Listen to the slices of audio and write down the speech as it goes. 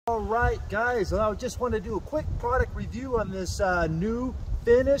right, guys, I just want to do a quick product review on this new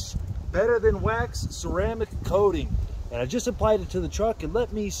finish Better Than Wax ceramic coating, and I just applied it to the truck, and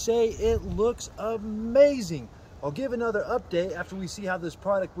let me say it looks amazing. I'll give another update after we see how this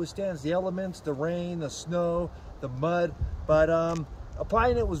product withstands the elements, the rain, the snow, the mud. But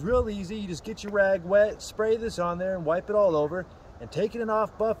applying it was real easy. You just get your rag wet, spray this on there and wipe it all over, and taking it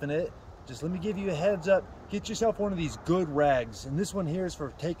off, buffing it. Just let me give you a heads up, get yourself one of these good rags, and this one here is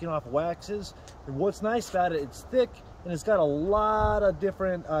for taking off waxes. And what's nice about it, it's thick and it's got a lot of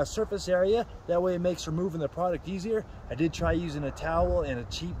different surface area. That way it makes removing the product easier. I did try using a towel and a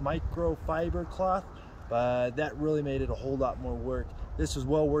cheap microfiber cloth, but that really made it a whole lot more work. This was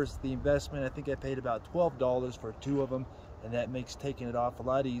well worth the investment. I think I paid about $12 for 2 of them, and that makes taking it off a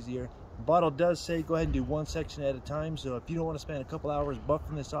lot easier. The bottle does say go ahead and do 1 section at a time, so if you don't want to spend a couple hours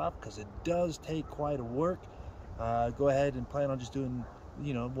buffing this off, because it does take quite a work, go ahead and plan on just doing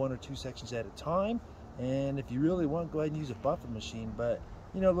 1 or 2 sections at a time. And if you really want, go ahead and use a buffing machine, but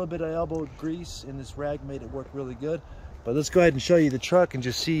a little bit of elbow grease in this rag made it work really good. But let's go ahead and show you the truck and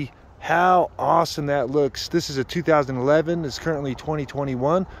just see how awesome that looks. This is a 2011, it's currently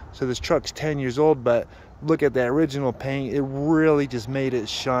 2021, so this truck's 10 years old, but look at that original paint. It really just made it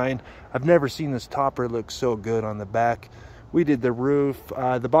shine. I've never seen this topper look so good on the back. We did the roof.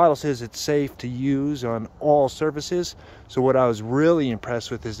 The bottle says it's safe to use on all surfaces. So what I was really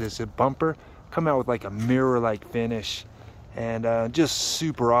impressed with is this bumper come out with like a mirror-like finish, and just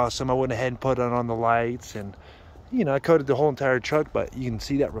super awesome. I went ahead and put it on the lights, and I coated the whole entire truck, but you can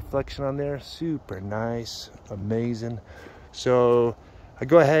see that reflection on there. Super nice, amazing. So I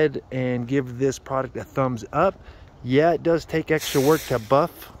go ahead and give this product a thumbs up. Yeah, it does take extra work to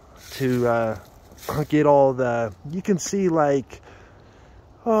buff, to get all the, you can see like,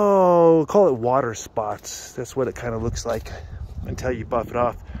 call it water spots. That's what it kind of looks like until you buff it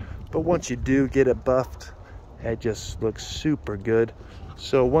off. But once you do get it buffed, it just looks super good.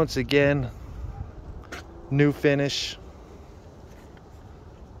 So once again, new finish,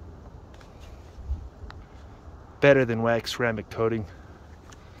 Better Than Wax ceramic coating.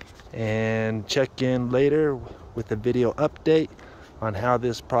 And check in later with a video update on how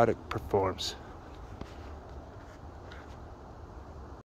this product performs.